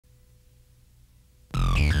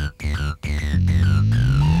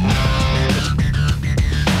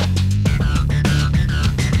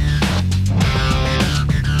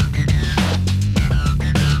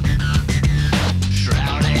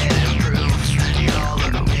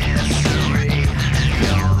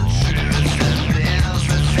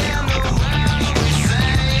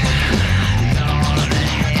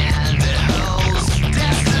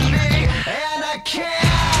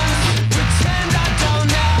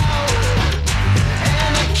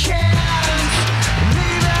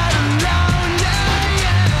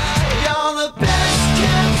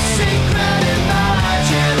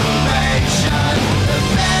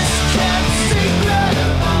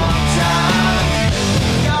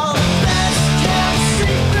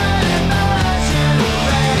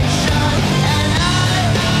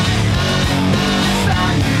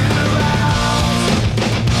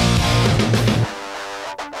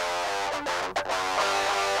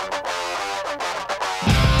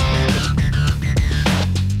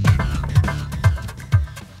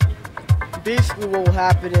basically what will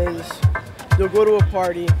happen is you'll go to a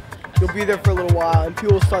party, you'll be there for a little while, and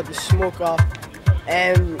people will start to smoke up.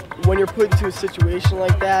 And when you're put into a situation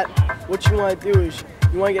like that, what you want to do is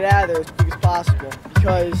you want to get out of there as quick as possible,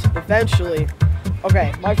 because eventually,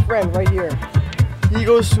 okay, my friend right here, he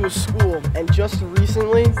goes to a school, and just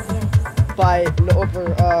recently, by an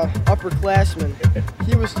upperclassman,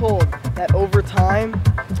 he was told that over time,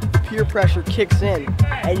 the peer pressure kicks in,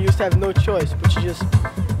 and you just have no choice, but you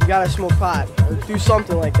gotta smoke pot, or do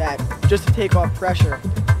something like that, just to take off pressure.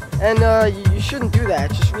 And you shouldn't do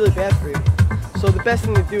that, it's just really bad for you. So the best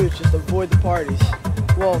thing to do is just avoid the parties.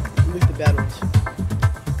 Well, at least the bad ones.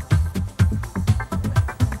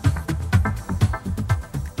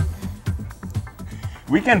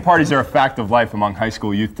 Weekend parties are a fact of life among high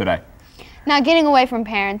school youth today. Now, getting away from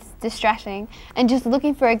parents, distressing, and just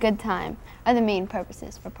looking for a good time are the main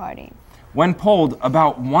purposes for partying. When polled,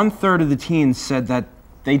 about 1/3 of the teens said that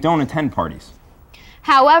they don't attend parties.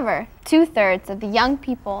 However, 2/3 of the young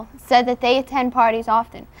people said that they attend parties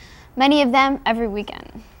often, many of them every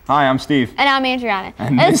weekend. Hi, I'm Steve. And I'm Adriana.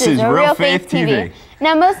 And this is Real Faith TV.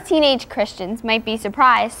 Now, most teenage Christians might be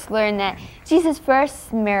surprised to learn that Jesus'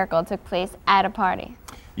 first miracle took place at a party.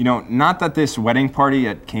 You know, not that this wedding party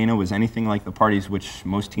at Cana was anything like the parties which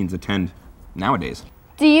most teens attend nowadays.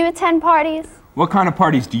 Do you attend parties? What kind of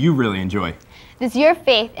parties do you really enjoy? Does your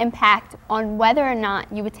faith impact on whether or not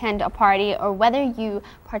you attend a party or whether you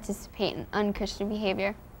participate in unchristian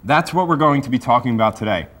behavior? That's what we're going to be talking about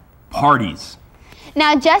today. Parties.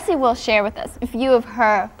 Now, Jessie will share with us a few of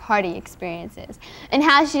her party experiences and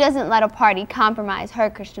how she doesn't let a party compromise her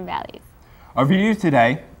Christian values. Our video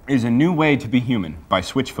today is A New Way to Be Human by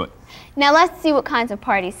Switchfoot. Now let's see what kinds of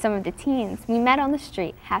parties some of the teens we met on the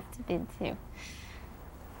street have been to.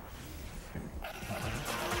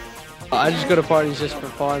 I just go to parties just for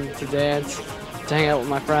fun, to dance, to hang out with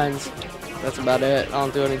my friends. That's about it. I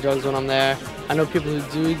don't do any drugs when I'm there. I know people who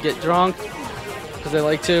do get drunk because they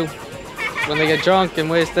like to. When they get drunk and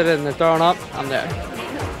wasted and they're throwing up, I'm there.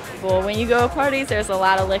 Well, when you go to parties, there's a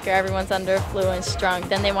lot of liquor. Everyone's under influence, drunk.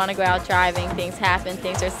 Then they want to go out driving. Things happen.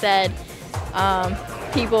 Things are said.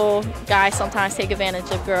 Guys sometimes take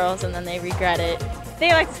advantage of girls and then they regret it.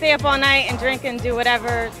 They like to stay up all night and drink and do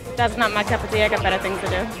whatever. That's not my cup of tea. I got better things to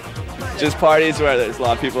do. Just parties where there's a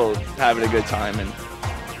lot of people having a good time and,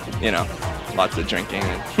 you know, lots of drinking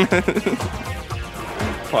and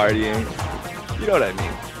partying. You know what I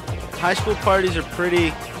mean. High school parties are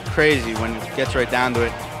pretty crazy when it gets right down to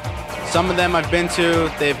it. Some of them I've been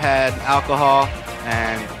to, they've had alcohol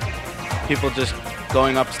and people just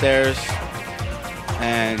going upstairs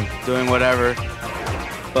and doing whatever.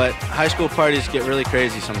 But high school parties get really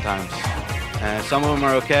crazy sometimes. And some of them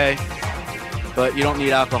are okay, but you don't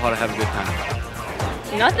need alcohol to have a good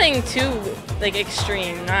time. Nothing too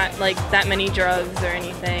extreme, not like that many drugs or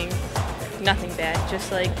anything. Nothing bad,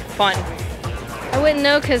 just like fun. I wouldn't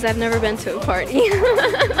know because I've never been to a party.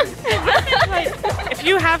 If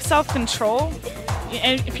you have self-control,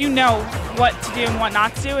 and if you know what to do and what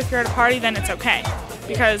not to do, if you're at a party, then it's okay.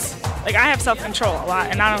 Because I have self-control a lot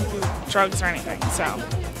and I don't do drugs or anything, so.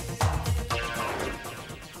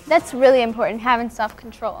 That's really important, having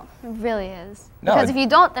self-control. It really is. No, because if you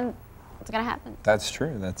don't, then what's going to happen? That's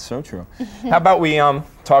true. That's so true. How about we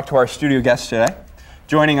talk to our studio guests today?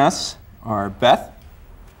 Joining us are Beth,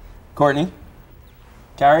 Courtney,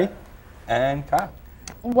 Carrie, and Kyle.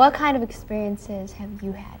 What kind of experiences have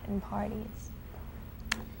you had in parties?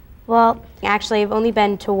 Well, actually, I've only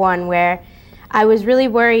been to one where I was really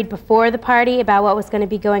worried before the party about what was going to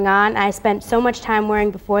be going on. I spent so much time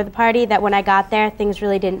worrying before the party that when I got there, things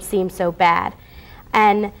really didn't seem so bad.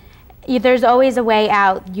 And there's always a way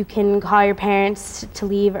out. You can call your parents to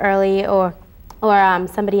leave early or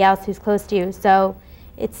somebody else who's close to you. So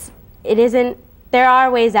there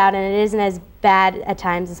are ways out, and it isn't as bad at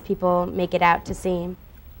times as people make it out to seem.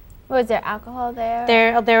 Was there alcohol there?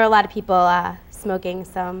 There were a lot of people smoking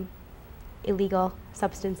some illegal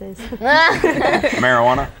substances.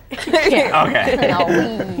 Marijuana? Yeah. Okay. No,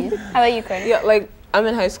 weed. How about you, Courtney? Yeah, I'm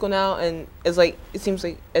in high school now, and it's it seems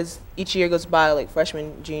like as each year goes by,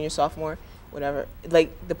 freshman, junior, sophomore, whatever,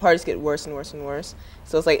 the parties get worse and worse and worse.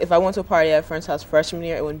 So it's if I went to a party at a friend's house freshman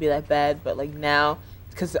year, it wouldn't be that bad, but now,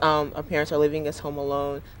 because our parents are leaving us home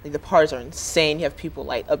alone, the parties are insane. You have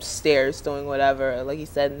people upstairs doing whatever, like you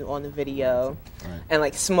said on the video, right.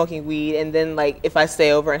 And smoking weed. And then if I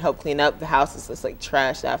stay over and help clean up, the house is just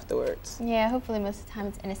trashed afterwards. Yeah, hopefully most of the time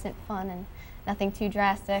it's innocent fun and nothing too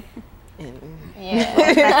drastic.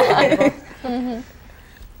 Yeah.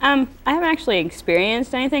 I haven't actually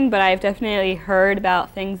experienced anything, but I've definitely heard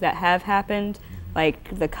about things that have happened.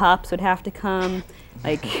 The cops would have to come,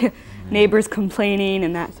 neighbors complaining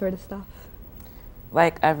and that sort of stuff?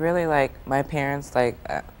 Like, I really like my parents, like,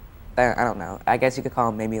 I don't know, I guess you could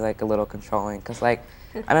call them maybe like a little controlling, because like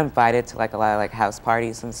I'm invited to like a lot of like house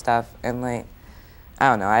parties and stuff, and like, I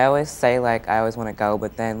don't know, I always say like I always want to go,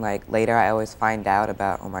 but then like later I always find out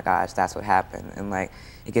about, oh my gosh, that's what happened, and like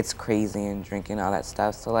it gets crazy and drinking all that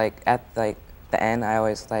stuff. So like at like the end, I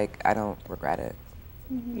always like, I don't regret it.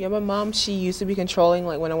 Yeah, my mom, she used to be controlling.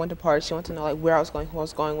 Like when I went to parties, she wanted to know like where I was going, who I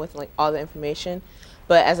was going with, and, like all the information.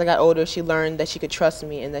 But as I got older, she learned that she could trust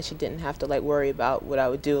me and that she didn't have to like worry about what I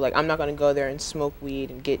would do. Like I'm not gonna go there and smoke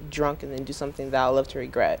weed and get drunk and then do something that I'll live to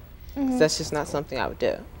regret. So that's just not something I would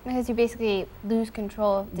do. Because you basically lose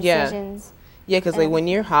control of decisions. Yeah, because like when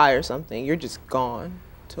you're high or something, you're just gone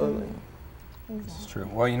totally. This is true.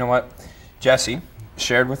 Well, you know what? Jessie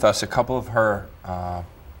shared with us a couple of her, I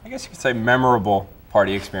guess you could say, memorable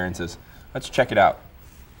party experiences. Let's check it out.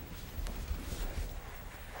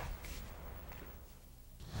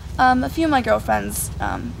 A few of my girlfriends,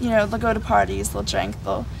 you know, they'll go to parties, they'll drink,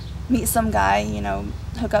 they'll meet some guy, you know,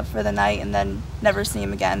 hook up for the night and then never see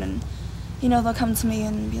him again. And, you know, they'll come to me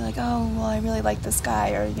and be like, oh, well, I really like this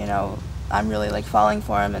guy, or, you know, I'm really like falling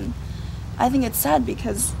for him. And I think it's sad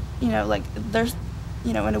because, you know, like there's,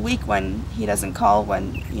 you know, in a week when he doesn't call,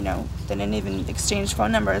 when, you know, they didn't even exchange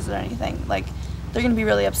phone numbers or anything, like they're going to be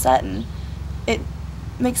really upset. And it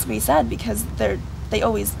makes me sad because they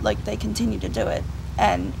always, like, they continue to do it.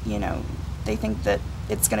 And, you know, they think that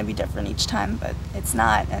it's going to be different each time, but it's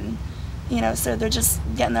not. And, you know, so they're just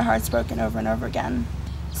getting their hearts broken over and over again.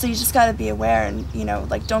 So you just got to be aware and, you know,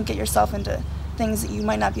 like, don't get yourself into things that you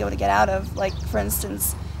might not be able to get out of. Like, for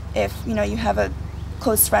instance, if, you know, you have a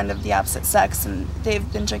close friend of the opposite sex and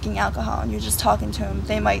they've been drinking alcohol and you're just talking to them,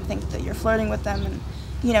 they might think that you're flirting with them, and,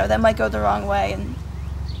 you know, that might go the wrong way and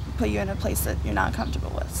put you in a place that you're not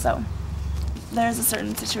comfortable with. So there's a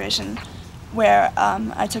certain situation where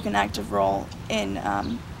I took an active role in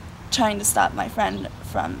trying to stop my friend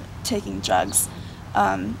from taking drugs.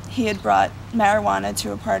 He had brought marijuana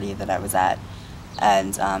to a party that I was at,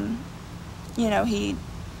 and you know, he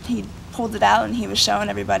pulled it out and he was showing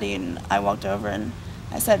everybody, and I walked over and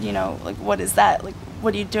I said, you know, like, what is that? Like,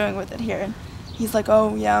 what are you doing with it here? And he's like,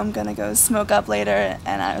 oh yeah, I'm gonna go smoke up later.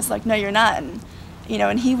 And I was like, no, you're not. And, you know,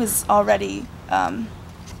 and he was already, I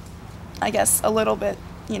guess, a little bit,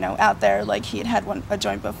 you know, out there, like he had a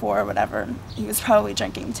joint before or whatever. He was probably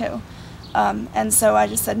drinking too. And so I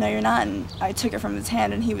just said, no, you're not. And I took it from his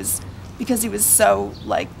hand, and he was, because he was so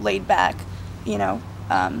like laid back, you know,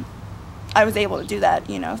 I was able to do that,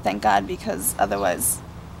 you know, thank God, because otherwise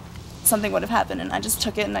something would have happened. And I just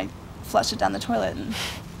took it and I flushed it down the toilet, and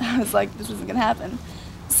I was like, this isn't gonna happen.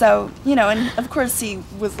 So, you know, and of course he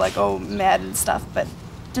was like, oh, mad and stuff, but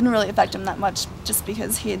didn't really affect him that much, just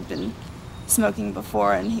because he had been smoking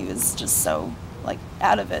before and he was just so like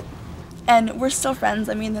out of it. And we're still friends.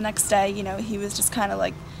 I mean, the next day, you know, he was just kind of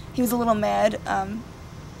like, he was a little mad,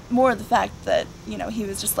 more the fact that, you know, he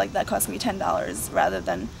was just like, that cost me $10, rather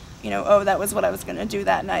than, you know, oh, that was what I was going to do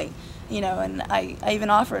that night, you know. And I even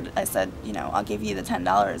offered, I said, you know, I'll give you the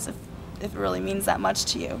 $10 if it really means that much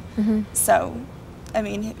to you. So, I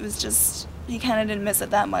mean, it was just, he kind of didn't miss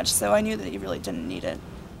it that much, so I knew that he really didn't need it.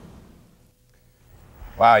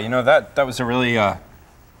 Wow, you know, that was a really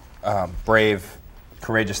brave,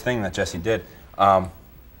 courageous thing that Jessie did.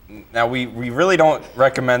 Now, we really don't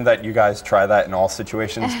recommend that you guys try that in all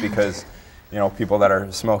situations, because, you know, people that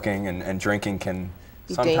are smoking and drinking can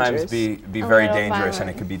sometimes be very dangerous, and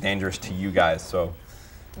it could be dangerous to you guys. So,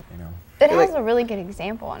 you know. It has a really good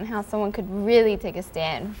example on how someone could really take a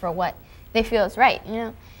stand for what they feel is right, you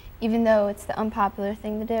know, even though it's the unpopular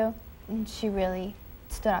thing to do. And she really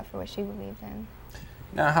stood up for what she believed in.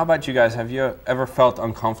 Now, how about you guys? Have you ever felt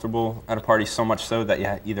uncomfortable at a party so much so that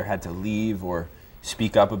you either had to leave or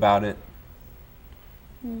speak up about it?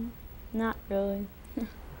 Not really.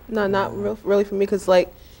 No, not really for me, because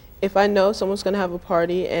like, if I know someone's gonna have a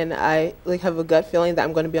party and I like have a gut feeling that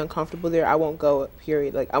I'm gonna be uncomfortable there, I won't go,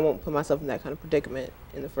 period. Like, I won't put myself in that kind of predicament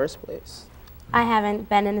in the first place. I haven't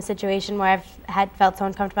been in a situation where I've felt so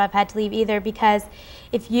uncomfortable I've had to leave either, because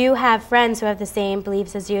if you have friends who have the same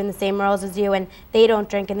beliefs as you and the same morals as you, and they don't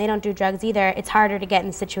drink and they don't do drugs either, it's harder to get in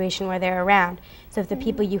a situation where they're around. So if the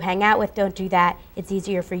people you hang out with don't do that, it's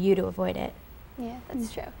easier for you to avoid it. Yeah,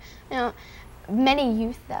 that's true. You know, many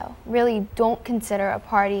youth, though, really don't consider a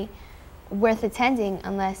party worth attending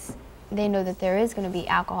unless they know that there is going to be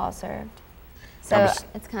alcohol served. So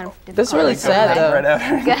it's kind of difficult. That's really sad,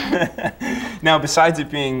 though. Now, besides it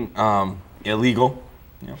being illegal,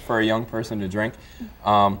 you know, for a young person to drink,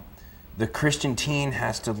 the Christian teen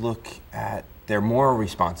has to look at their moral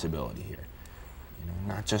responsibility here. You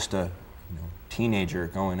know, not just a teenager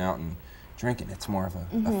going out and drinking. It's more of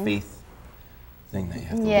a faith thing that you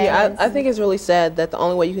have to Yeah, I think it's really sad that the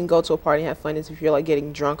only way you can go to a party and have fun is if you're like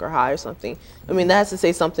getting drunk or high or something. I mean, that has to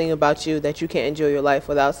say something about you that you can't enjoy your life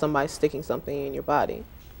without somebody sticking something in your body.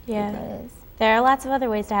 Yeah. There are lots of other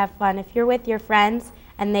ways to have fun. If you're with your friends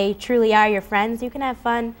and they truly are your friends, you can have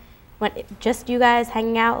fun when just you guys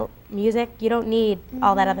hanging out, music. You don't need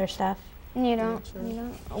all that other stuff. You don't.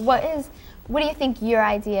 What do you think your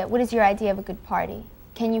idea, what is your idea of a good party?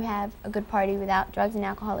 Can you have a good party without drugs and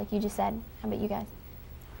alcohol, like you just said? How about you guys?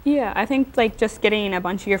 Yeah, I think like just getting a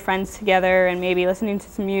bunch of your friends together and maybe listening to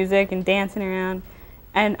some music and dancing around.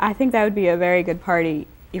 And I think that would be a very good party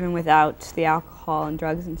even without the alcohol and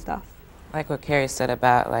drugs and stuff. Like what Carrie said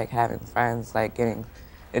about like having friends, like getting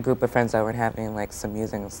a group of friends over and having like some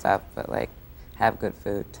music and stuff, but like have good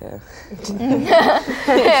food too. True,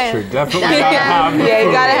 definitely gotta have Yeah, you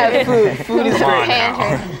food. gotta have food. Food is Come on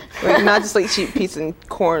great. Like, not just like cheap pizza and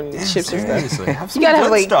corn and chips and stuff. Seriously, have some You gotta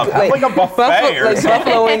good have stuff. Have like a buffet or like something.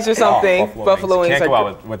 buffalo wings or something. Buffalo wings. Can't are go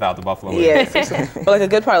good. out without the buffalo wings. Yeah, but like a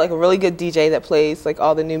good party, like a really good DJ that plays like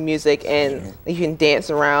all the new music and like, you can dance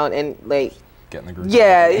around and like. Get in the group.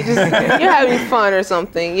 Yeah, you're having fun or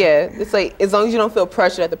something. Yeah, it's like as long as you don't feel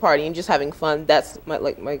pressured at the party and just having fun. That's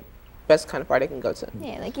my best kind of party I can go to.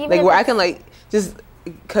 Yeah, like even like where I can like just.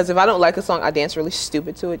 Because if I don't like a song, I dance really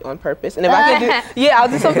stupid to it on purpose. And if I can do, I'll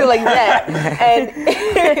do something like that. And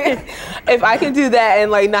if I can do that and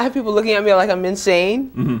like not have people looking at me like I'm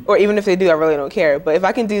insane, or even if they do, I really don't care. But if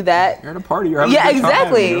I can do that, you're at a party. You're having yeah, a good time,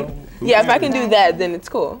 exactly. you know? Yeah, if I can do that, then it's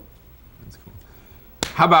cool.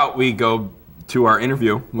 How about we go to our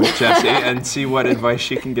interview with Jessie and see what advice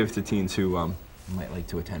she can give to teens who might like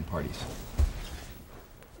to attend parties.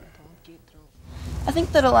 I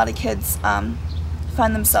think that a lot of kids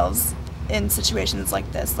find themselves in situations like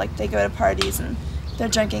this, like they go to parties and they're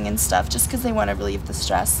drinking and stuff just because they want to relieve the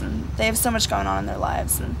stress, and they have so much going on in their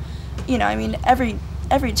lives. And you know, I mean,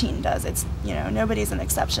 every teen does. It's, you know, nobody's an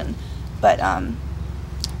exception. But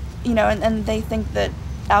you know, and they think that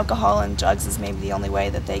alcohol and drugs is maybe the only way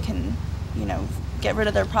that they can, you know, get rid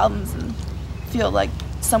of their problems and feel like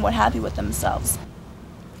somewhat happy with themselves.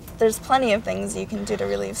 There's plenty of things you can do to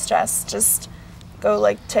relieve stress. Just go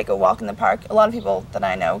like take a walk in the park. A lot of people that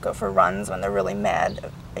I know go for runs when they're really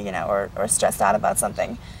mad, you know, or stressed out about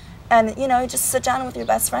something. And, you know, just sit down with your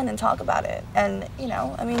best friend and talk about it. And, you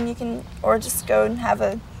know, I mean, you can, or just go and have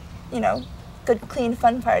a, you know, good, clean,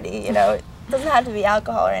 fun party. You know, it doesn't have to be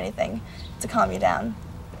alcohol or anything to calm you down.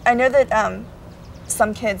 I know that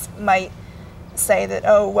some kids might say that,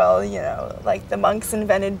 oh, well, you know, like the monks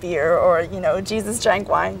invented beer, or, you know, Jesus drank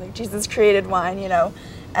wine, like Jesus created wine, you know,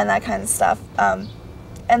 and that kind of stuff.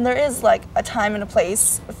 And there is like a time and a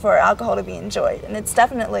place for alcohol to be enjoyed, and it's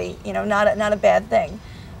definitely, you know, not a bad thing.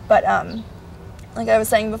 But like I was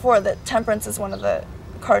saying before, that temperance is one of the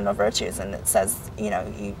cardinal virtues, and it says, you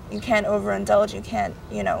know, you can't overindulge, you can't,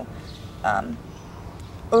 you know,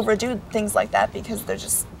 overdo things like that, because they're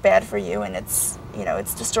just bad for you, and it's, you know,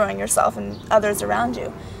 it's destroying yourself and others around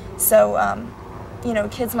you. So, you know,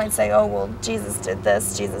 kids might say, oh, well, Jesus did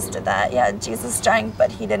this, Jesus did that. Yeah, Jesus drank,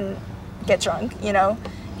 but he didn't get drunk, you know.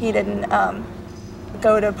 He didn't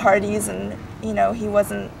go to parties, and, you know, he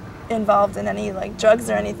wasn't involved in any, like, drugs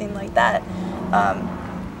or anything like that.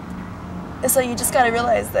 So you just got to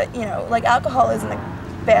realize that, you know, like, alcohol isn't a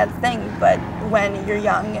bad thing, but when you're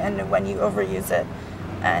young and when you overuse it,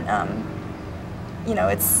 and, you know,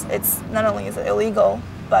 it's not only is it illegal,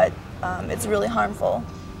 but it's really harmful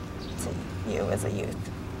to you as a youth.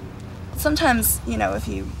 Sometimes, you know, if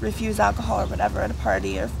you refuse alcohol or whatever at a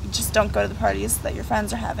party, or if you just don't go to the parties that your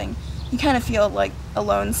friends are having, you kind of feel like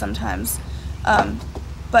alone sometimes.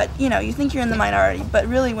 But, you know, you think you're in the minority, but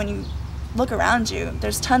really when you look around you,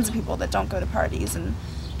 there's tons of people that don't go to parties, and,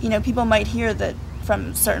 you know, people might hear that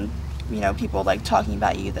from certain, you know, people like talking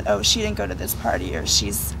about you that, oh, she didn't go to this party, or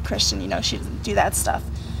she's Christian, you know, she doesn't do that stuff.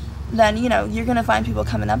 Then, you know, you're going to find people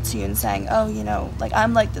coming up to you and saying, oh, you know, like,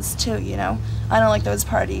 I'm like this too, you know, I don't like those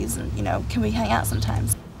parties, and, you know, can we hang out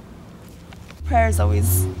sometimes? Prayer is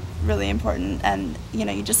always really important, and, you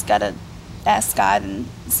know, you just got to ask God and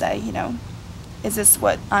say, you know, is this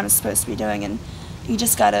what I'm supposed to be doing? And you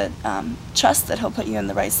just got to trust that he'll put you in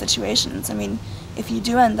the right situations. I mean, if you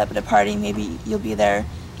do end up at a party, maybe you'll be there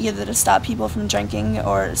either to stop people from drinking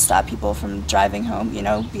or stop people from driving home, you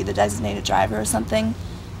know, be the designated driver or something.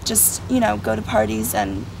 Just, you know, go to parties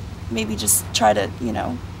and maybe just try to, you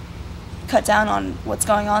know, cut down on what's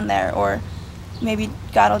going on there, or maybe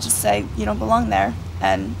God will just say you don't belong there,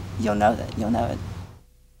 and you'll know that, you'll know it.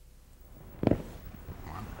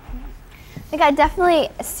 I think I definitely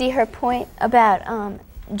see her point about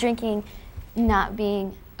drinking not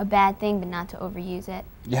being a bad thing, but not to overuse it.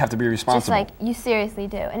 You have to be responsible. Just like you seriously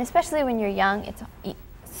do, and especially when you're young, it's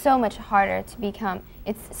so much harder to become.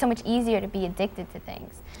 It's so much easier to be addicted to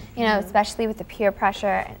things, you know, especially with the peer pressure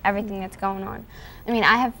and everything that's going on. I mean,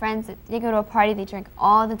 I have friends that they go to a party, they drink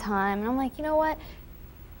all the time, and I'm like, you know what?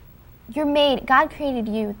 You're made. God created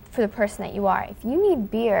you for the person that you are. If you need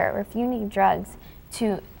beer or if you need drugs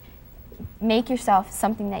to make yourself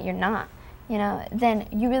something that you're not, you know, then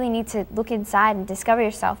you really need to look inside and discover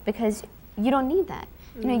yourself, because you don't need that.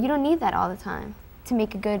 You know, you don't need that all the time to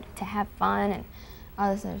make to have fun and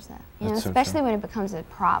all this other stuff. You know, especially when it becomes a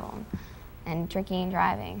problem, and drinking and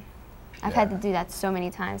driving. I've had to do that so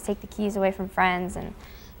many times, take the keys away from friends, and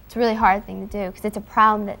it's a really hard thing to do because it's a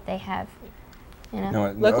problem that they have. You know?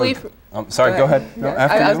 No, Luckily, sorry, go ahead. No,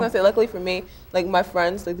 after I was you. gonna say, luckily for me, like my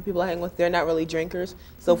friends, like the people I hang with, they're not really drinkers.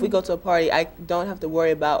 So if we go to a party, I don't have to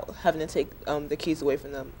worry about having to take the keys away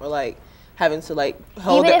from them, or like having to like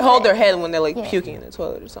hold their head when they're like puking in the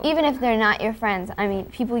toilet or something. Even if they're not your friends, I mean,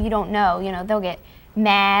 people you don't know, you know, they'll get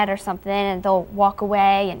mad or something and they'll walk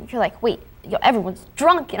away, and you're like, wait, everyone's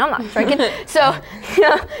drunk and I'm not drinking. So, you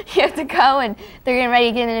know, you have to go, and they're getting ready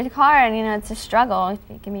to get in the car, and you know, it's a struggle.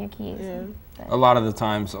 Give me your keys. Yeah. A lot of the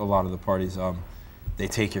times, a lot of the parties, they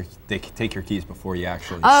take your keys before you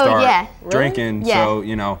actually start drinking. Really? Yeah. So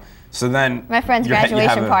you know, so then my friend's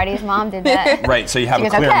graduation party, his mom did that. Right. So you have She a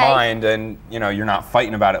goes, clear "Okay." mind, and you know you're not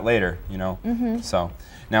fighting about it later. You know. So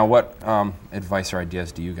now, what advice or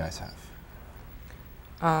ideas do you guys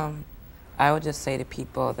have? I would just say to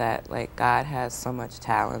people that like God has so much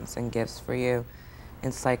talents and gifts for you.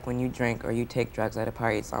 It's like when you drink or you take drugs at a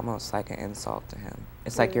party, it's almost like an insult to him.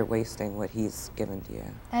 It's like you're wasting what he's given to you.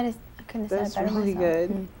 That is, I couldn't have said it better really myself.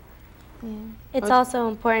 good. It's also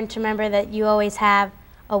important to remember that you always have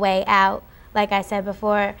a way out. Like I said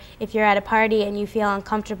before, if you're at a party and you feel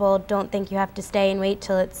uncomfortable, don't think you have to stay and wait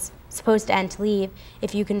till it's supposed to end to leave.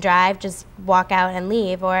 If you can drive, just walk out and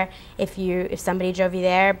leave. Or if somebody drove you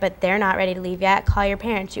there but they're not ready to leave yet, call your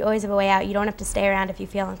parents. You always have a way out. You don't have to stay around if you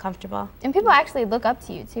feel uncomfortable. And people actually look up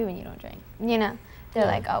to you too when you don't drink. You know, they're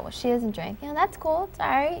like, oh, well, she doesn't drink. You know, that's cool. It's all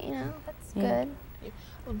right. You know, that's good.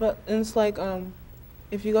 But it's like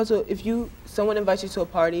if someone invites you to a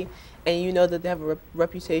party and you know that they have a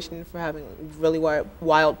reputation for having really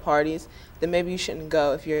wild parties, then maybe you shouldn't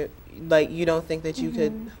go. If you're like, you don't think that you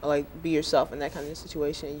could like be yourself in that kind of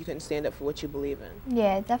situation, you can stand up for what you believe in.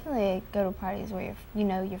 Yeah, definitely go to parties where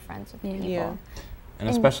you're friends with people. Yeah. And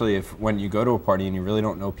especially when you go to a party and you really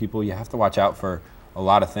don't know people, you have to watch out for a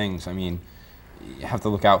lot of things. I mean, you have to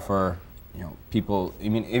look out for, you know, people. I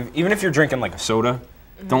mean, even if you're drinking like a soda,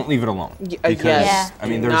 don't leave it alone. Because I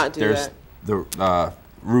mean, there's the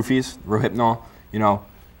roofies, Rohypnol, you know,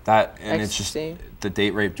 that, and it's just the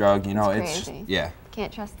date rape drug. You know, it's just,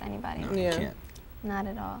 Can't trust anybody. No, you can't. Not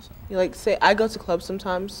at all. So. You like say I go to clubs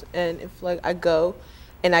sometimes, and if like I go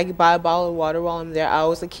and I buy a bottle of water while I'm there, I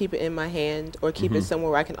always like keep it in my hand or keep it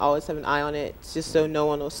somewhere where I can always have an eye on it, just so no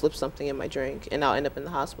one will slip something in my drink and I'll end up in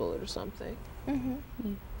the hospital or something.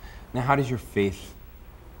 Now, how does your faith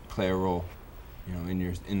play a role, you know,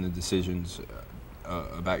 in the decisions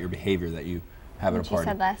about your behavior that you have at a party?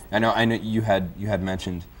 You said last I know you had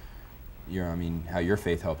mentioned how your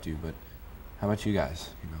faith helped you, but how about you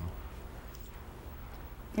guys? You know.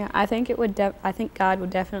 Yeah, I think I think God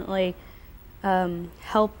would definitely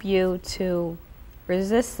help you to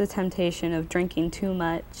resist the temptation of drinking too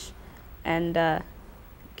much, and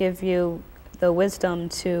give you the wisdom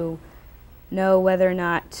to know whether or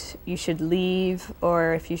not you should leave,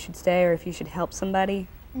 or if you should stay, or if you should help somebody.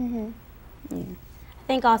 I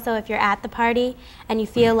think also if you're at the party and you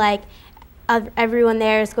feel like everyone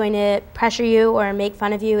there is going to pressure you or make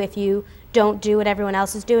fun of you if you don't do what everyone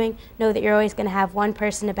else is doing, know that you're always going to have one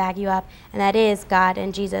person to back you up, and that is God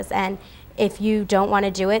and Jesus. And if you don't want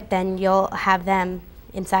to do it, then you'll have them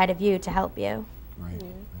inside of you to help you. Right. Yeah.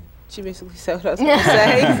 She basically said what I was going to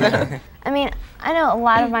say. So. I mean, I know a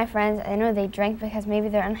lot of my friends, I know they drink because maybe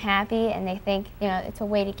they're unhappy and they think, you know, it's a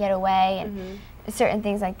way to get away and certain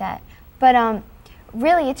things like that. But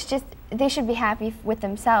really, it's just they should be happy with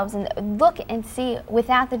themselves and look and see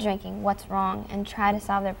without the drinking what's wrong and try to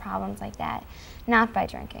solve their problems like that, not by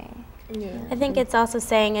drinking. I think it's also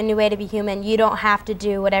saying a new way to be human. You don't have to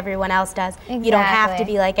do what everyone else does. You don't have to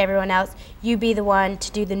be like everyone else. You be the one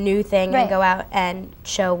to do the new thing and go out and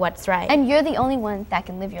show what's right. And you're the only one that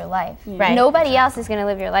can live your life. Right. Nobody else is going to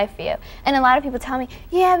live your life for you. And a lot of people tell me,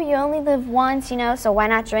 yeah, but you only live once, you know, so why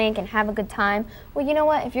not drink and have a good time? Well, you know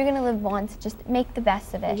what? If you're going to live once, just make the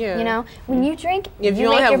best of it, you know? When you drink, if you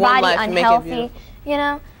only make have your one body life, unhealthy, you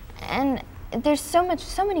know? And there's so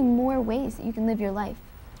many more ways that you can live your life.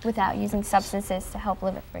 without using substances to help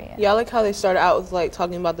live it for you. Yeah, I like how they started out with like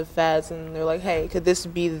talking about the fads, and they're like, hey, could this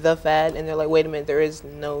be the fad? And they're like, wait a minute, there is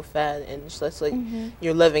no fad, and it's just like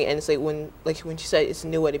you're living, and it's like when she said it's a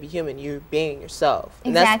new way to be human, you're being yourself.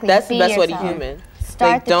 And Exactly, that's the be best way to be yourself. human.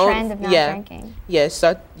 Start like, the trend of not drinking. Yeah,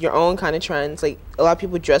 start your own kind of trends. Like a lot of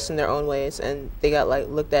people dress in their own ways, and they got like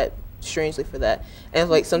looked at strangely for that. And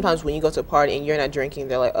like sometimes when you go to a party and you're not drinking,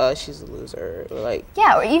 they're like, oh, she's a loser, or like,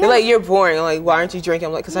 yeah, or even they're like, you're boring. I'm like, why aren't you drinking?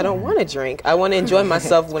 I'm like, because I don't want to drink. I want to enjoy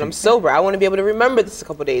myself when I'm sober. I want to be able to remember this a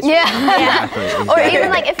couple days. Yeah. Or even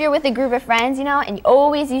like if you're with a group of friends, you know, and you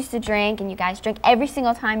always used to drink, and you guys drink every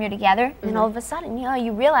single time you're together, and then all of a sudden, you know,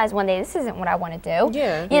 you realize one day this isn't what I want to do.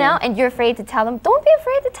 Yeah. You know, and you're afraid to tell them. Don't be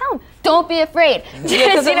afraid to tell them. Don't be afraid.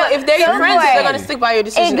 Yeah, because if they're your friends, they're gonna stick by your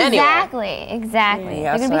decision anyway. Exactly.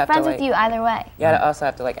 Yeah, They're gonna be friends with you either way. You also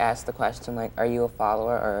have to like ask the question, like, are you a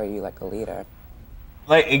follower or are you like a leader?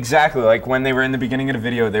 Like exactly, like when they were in the beginning of the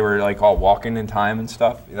video, they were like all walking in time and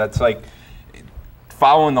stuff. That's like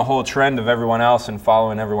following the whole trend of everyone else and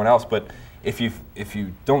following everyone else. But if you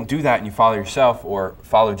don't do that and you follow yourself or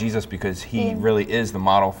follow Jesus because he really is the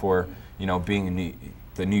model for, you know, being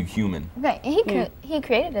the new human. Right. He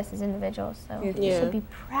created us as individuals, so you should be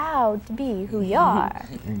proud to be who you are.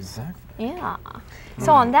 Exactly. Yeah.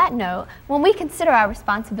 So on that note, when we consider our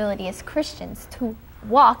responsibility as Christians to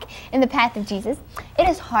walk in the path of Jesus, it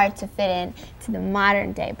is hard to fit in to the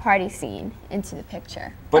modern day party scene into the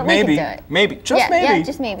picture. But maybe, we can do it. maybe,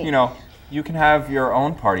 just maybe. You know, you can have your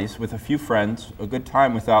own parties with a few friends, a good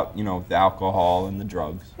time without, you know, the alcohol and the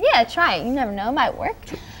drugs. Yeah, try it. You never know, it might work.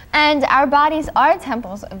 And our bodies are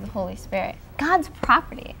temples of the Holy Spirit, God's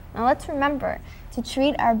property. Now let's remember to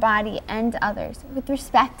treat our body and others with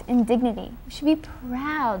respect and dignity. We should be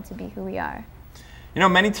proud to be who we are. You know,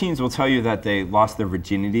 many teens will tell you that they lost their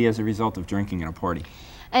virginity as a result of drinking at a party.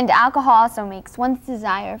 And alcohol also makes one's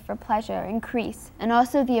desire for pleasure increase, and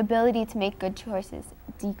also the ability to make good choices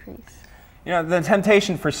decrease. You know, the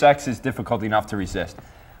temptation for sex is difficult enough to resist.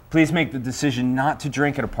 Please make the decision not to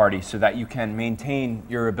drink at a party so that you can maintain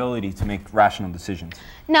your ability to make rational decisions.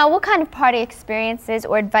 Now, what kind of party experiences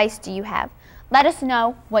or advice do you have? Let us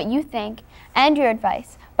know what you think and your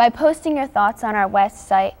advice by posting your thoughts on our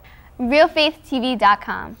website,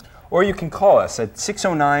 realfaithtv.com. Or you can call us at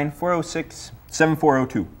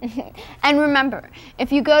 609-406-7402. And remember,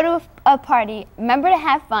 if you go to a party, remember to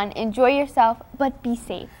have fun, enjoy yourself, but be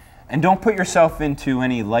safe. And don't put yourself into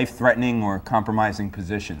any life-threatening or compromising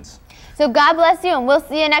positions. So God bless you, and we'll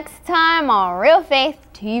see you next time on Real Faith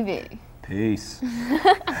TV. Peace.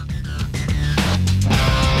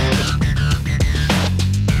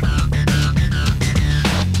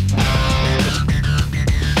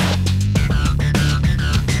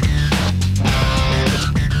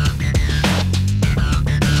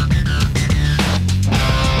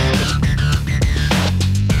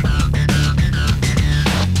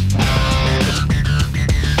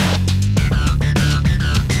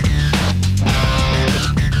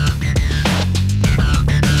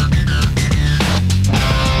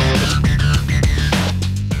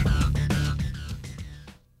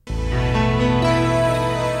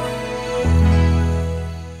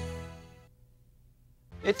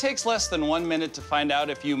 It takes less than 1 minute to find out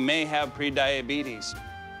if you may have prediabetes.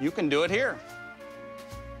 You can do it here.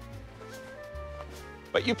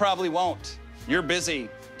 But you probably won't. You're busy.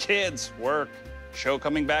 Kids, work, show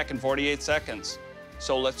coming back in 48 seconds.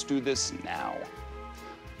 So let's do this now.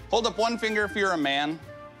 Hold up one finger if you're a man,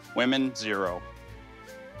 women, 0.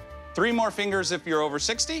 3 more fingers if you're over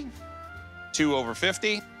 60, 2 over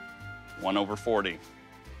 50, 1 over 40.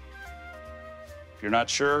 If you're not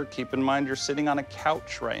sure, keep in mind you're sitting on a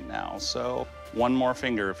couch right now, so 1 more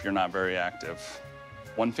finger if you're not very active.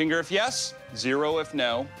 1 finger if yes, 0 if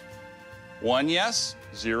no. 1 yes,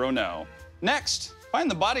 0 no. Next,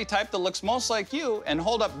 find the body type that looks most like you and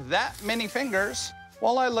hold up that many fingers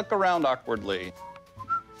while I look around awkwardly.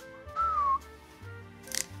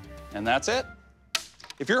 And that's it.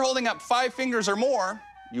 If you're holding up 5 fingers or more,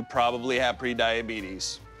 you probably have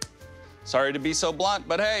prediabetes. Sorry to be so blunt,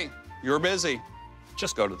 but hey, you're busy.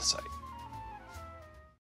 Just go to the site.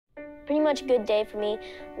 Pretty much a good day for me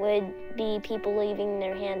would be people leaving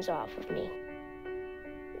their hands off of me.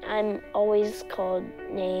 I'm always called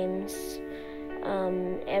names.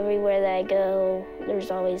 Everywhere that I go, there's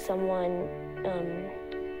always someone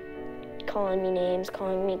calling me names,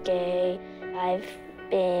 calling me gay. I've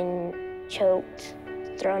been choked,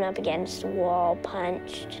 thrown up against a wall,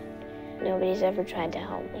 punched. Nobody's ever tried to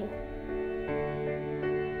help me.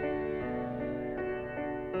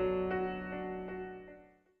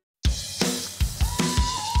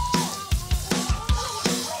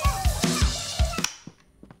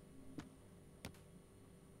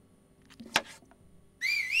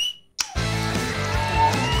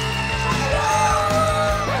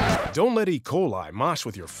 Don't let E. coli mosh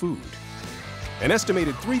with your food. An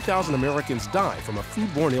estimated 3,000 Americans die from a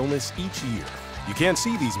foodborne illness each year. You can't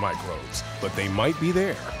see these microbes, but they might be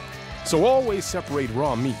there. So always separate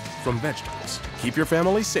raw meat from vegetables. Keep your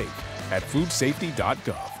family safe at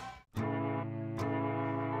foodsafety.gov.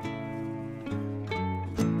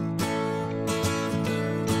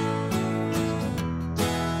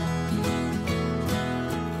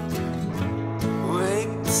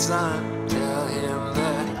 Wake the sun, tell him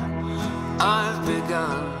that I've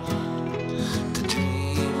begun to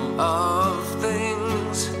dream of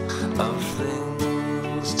things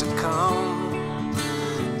to come,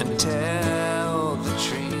 and tell the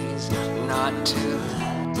trees not to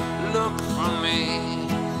look for me.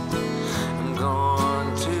 I'm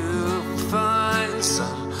going to find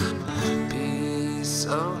some peace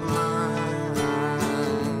of mind.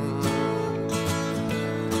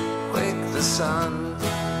 Wake the sun,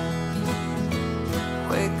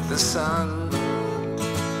 wake the sun,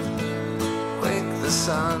 wake the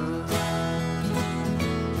sun,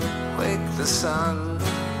 wake the sun.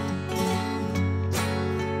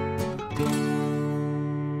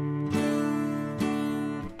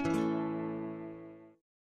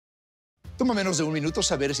 Toma menos de un minuto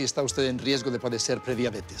saber si está usted en riesgo de padecer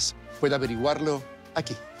prediabetes. Puede averiguarlo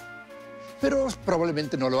aquí. Pero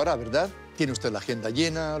probablemente no lo hará, ¿verdad? Tiene usted la agenda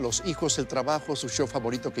llena, los hijos, el trabajo, su show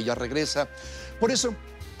favorito que ya regresa. Por eso,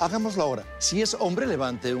 hagámoslo ahora. Si es hombre,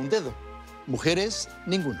 levante un dedo. Mujeres,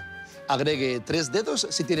 ninguno. Agregue 3 dedos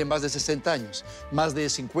si tiene más de 60 años. Más de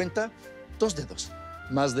 50, 2 dedos.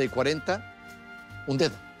 Más de 40, un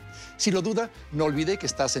dedo. Si lo duda, no olvide que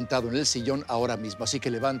está sentado en el sillón ahora mismo, así que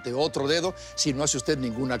levante otro dedo si no hace usted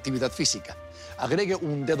ninguna actividad física. Agregue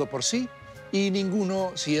un dedo por sí y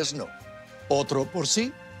ninguno si es no. Otro por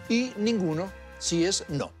sí y ninguno si es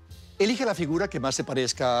no. Elige la figura que más se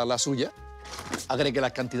parezca a la suya. Agregue la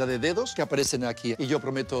cantidad de dedos que aparecen aquí y yo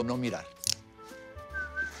prometo no mirar.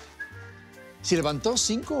 Si levantó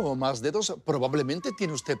 5 o más dedos, probablemente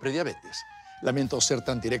tiene usted prediabetes. Lamento ser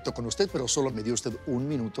tan directo con usted, pero solo me dio usted un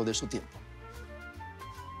minuto de su tiempo.